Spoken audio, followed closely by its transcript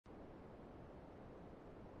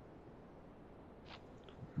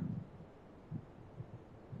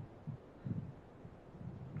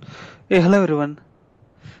Hello everyone.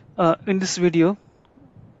 In this video,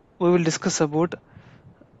 we will discuss about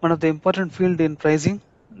one of the important field in pricing,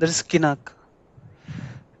 that is KINAK.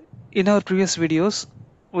 In our previous videos,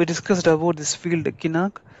 we discussed about this field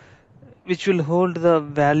KINAK, which will hold the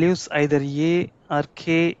values either A or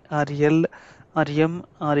K or L or M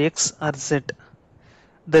or X or Z.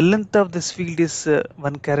 The length of this field is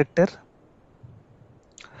one character.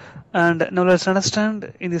 And now let's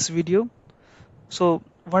understand in this video. So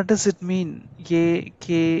what does it mean A,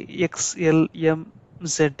 K, X, L, M,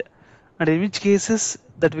 Z, and in which cases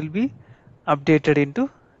that will be updated into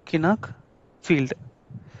KINAK field.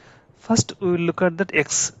 First we will look at that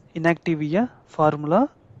X, inactive via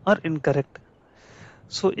formula or incorrect.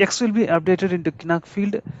 So X will be updated into KINAK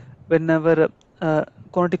field whenever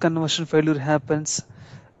quantity conversion failure happens,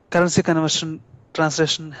 currency conversion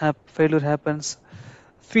translation failure happens,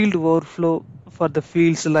 field overflow for the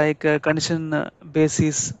fields like condition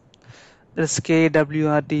basis, that is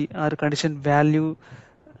KWRT, or condition value,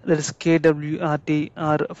 that is KWRT,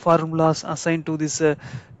 or formulas assigned to this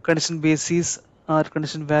condition basis or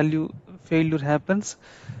condition value failure happens,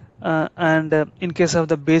 and in case of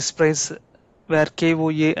the base price where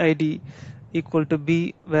KOAID equal to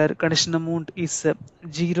B, where condition amount is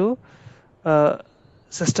 0,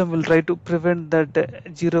 system will try to prevent that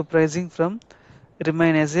zero pricing from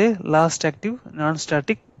remain as a last active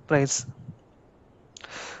non-static price.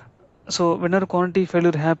 So whenever quantity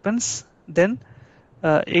failure happens, then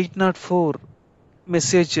 804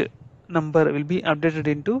 message number will be updated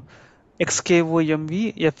into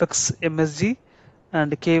XKOMV-FXMSG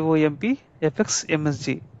and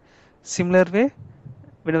KOMP-FXMSG. Similar way,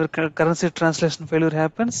 whenever currency translation failure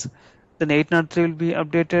happens, then 803 will be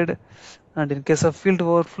updated, and in case of field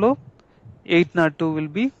overflow, 802 will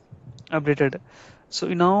be updated. So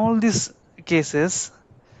in all these cases,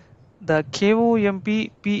 the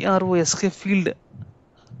KOMP PROSK field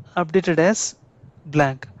updated as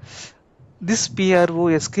blank. This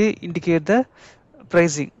PROSK indicate the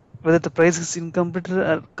pricing, whether the price is incomplete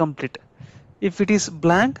or complete. If it is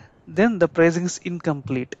blank, then the pricing is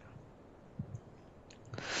incomplete.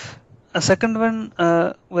 A second one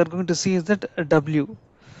we are going to see is that W.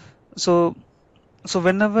 So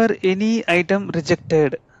whenever any item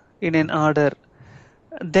rejected in an order,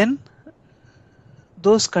 then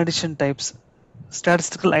those condition types,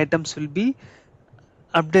 statistical items will be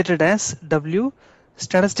updated as W.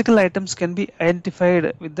 Statistical items can be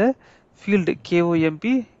identified with the field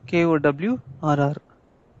KOMP, KOW, RR.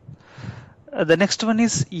 The next one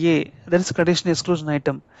is A, that is condition exclusion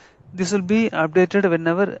item. This will be updated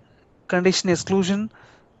whenever condition exclusion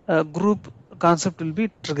group concept will be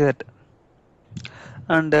triggered.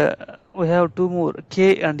 And we have two more,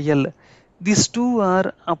 K and L. These two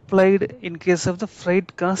are applied in case of the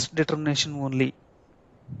freight cost determination only.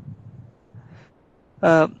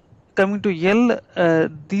 Coming to L,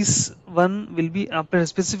 this one will be applied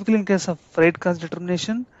specifically in case of freight cost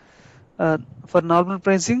determination. For normal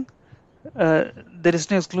pricing, there is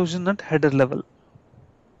no exclusion at header level.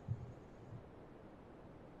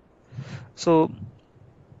 So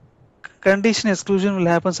condition exclusion will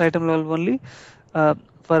happen at item level only.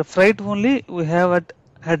 For freight only, we have at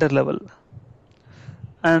header level.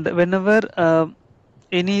 And whenever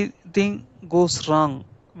anything goes wrong,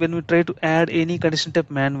 when we try to add any condition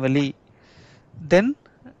type manually, then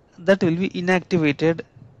that will be inactivated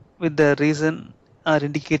with the reason or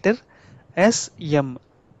indicator as M.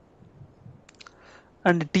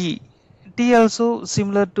 And T also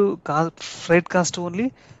similar to freight cost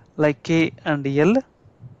only, like K and L.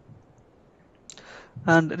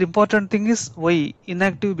 And the important thing is Y,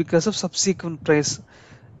 inactive because of subsequent price.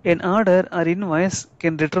 An order or invoice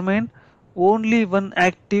can determine only one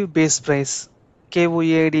active base price,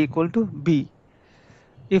 KOAID equal to B.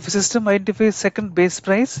 If system identifies second base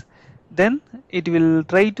price, then it will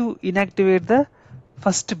try to inactivate the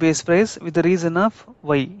first base price with the reason of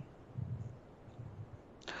Y.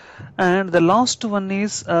 And the last one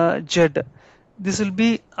is Z. This will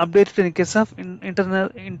be updated in case of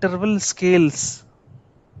interval scales.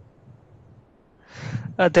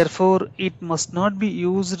 Therefore, it must not be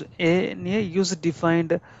used in a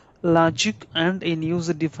user-defined logic and in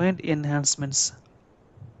user-defined enhancements.